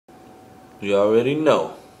You already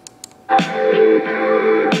know. Thanks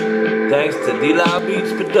to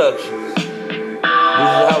DeLaBeatz Productions. This is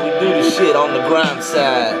how we do the shit on the grind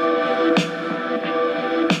side.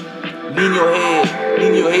 Lean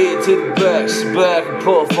your head to the back, sit back and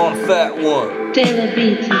puff on the fat one.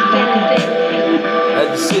 DeLaBeatz is back again. As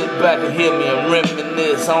you sit back and hear me and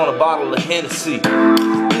reminisce on a bottle of Hennessy.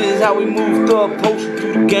 This is how we move thug potion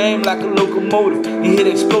through the game like a locomotive. You hit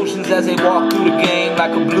explosions as they walk through the game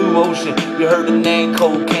like a blue ocean. You heard the name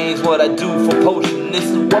cocaine's what I do for potion. This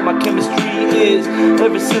is what my chemistry is.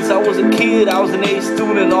 Ever since I was a kid, I was an A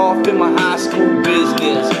student off in my high school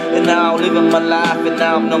business. And now I'm living my life and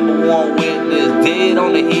now I'm #1 witness. Dead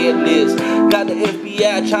on the hit list. Got the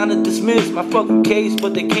FBI trying to dismiss my fucking case,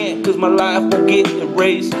 but they can't cause my life won't get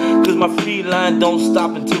erased. Cause my free line don't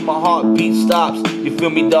stop until my heartbeat stops. You feel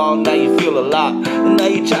me, dog? Now you feel a lot. And now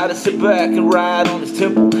you try to sit back and ride on this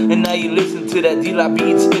temple. And now you listen to that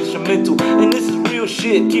DeLaBeatz instrumental. And this is real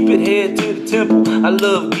shit, keep it head to the temple. I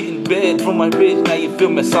love getting bed from my bitch. Now you feel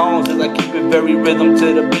my songs as I keep it very rhythm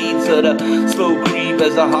to the beats of the slow creep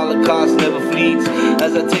as the Holocaust never fleets.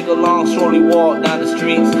 As I take a long slowly walk down the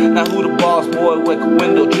streets. Now who the boss, boy? Wake a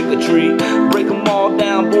window, trick or treat. Break them all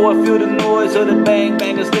down, boy. Feel the noise of the bang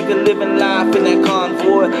bangers. Nigga living life in that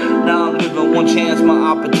convoy. Now I'm living one chance.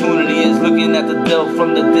 My opportunity is looking at the devil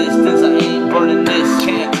from the distance. I ain't burning this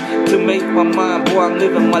chance to make my mind, boy. I'm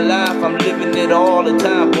living my life. I'm living it all the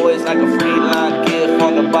time, boy. It's like a free line gift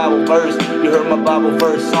on the Bible verse. You heard my Bible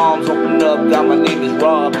verse. Psalms open up. God, my name is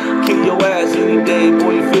Rob. Kill your ass any day,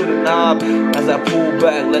 boy. You feel the knob as I pull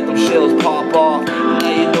back, let them shells pop off. And now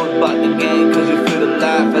you know about the game, cause you feel the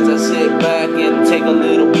life as I sit back and take a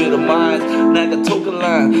little bit of mine. Nigga token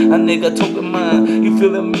line, a nigga token mine. You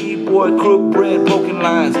feeling me, boy? Crook bread, broken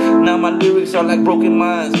lines. Now my lyrics are like broken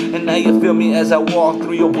minds. And now you feel me as I walk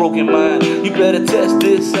through your broken mind. You better test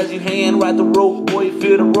this as you hand ride the rope, boy. You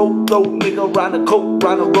feel the rope, though, nigga. Round the coat,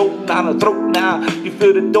 round the rope, down the throat now. You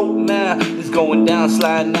feel the dope now. It's going down,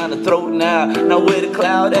 sliding down the throat now. Now where the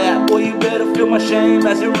cloud at? Boy, you better feel my shame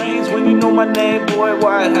as it rains when you know my name, boy.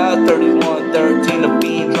 Whitehouse3113, the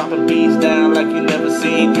fiend, dropping beats down like you never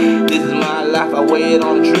seen. This is my life, I weigh it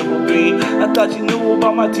on the triple B. I thought you knew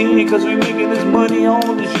about my team, cause we making this money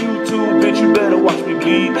on this YouTube, bitch. You better watch me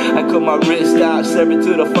bleed. I cut my wrist out, serve it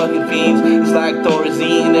to the fucking fiends. It's like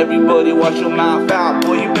Thorazine, everybody watch your mouth out,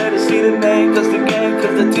 boy. You better see the name, cause the game,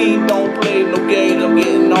 cause the team don't play no games. I'm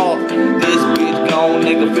getting off. This bitch gone,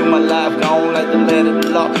 nigga, feel my life gone like the land of the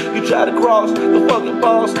law. You try to cross the fucking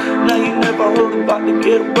boss. Now you never heard about the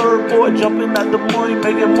get a bird, boy. Jumping out the money,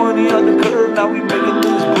 making money on the curve. Now we making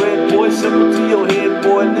this bread, boy. Simple to your head,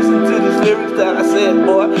 boy. Listen to these lyrics that I said,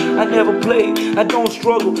 boy. I never play, I don't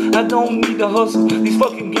struggle, I don't need to hustle. These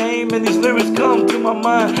fucking game and these lyrics come to my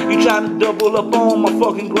mind. You try to double up on my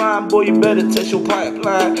fucking grind, boy. You better test your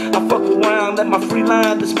pipeline. I fuck around, let my free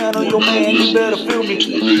line dismantle your man. You better feel me.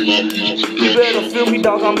 You better feel me,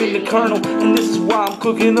 dog. I'm in the kernel, and this is why I'm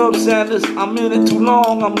cooking up Sanders. I'm in it too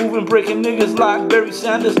long. I'm moving, breaking niggas like Barry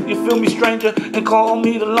Sanders. You feel me, stranger? And call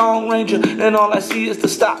me the Long Ranger. And all I see is the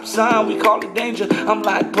stop sign. We call it danger. I'm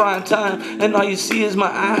like prime time, and all you see is my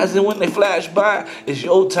eyes. And when they flash by, it's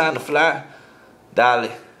your time to fly,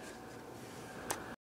 Dolly.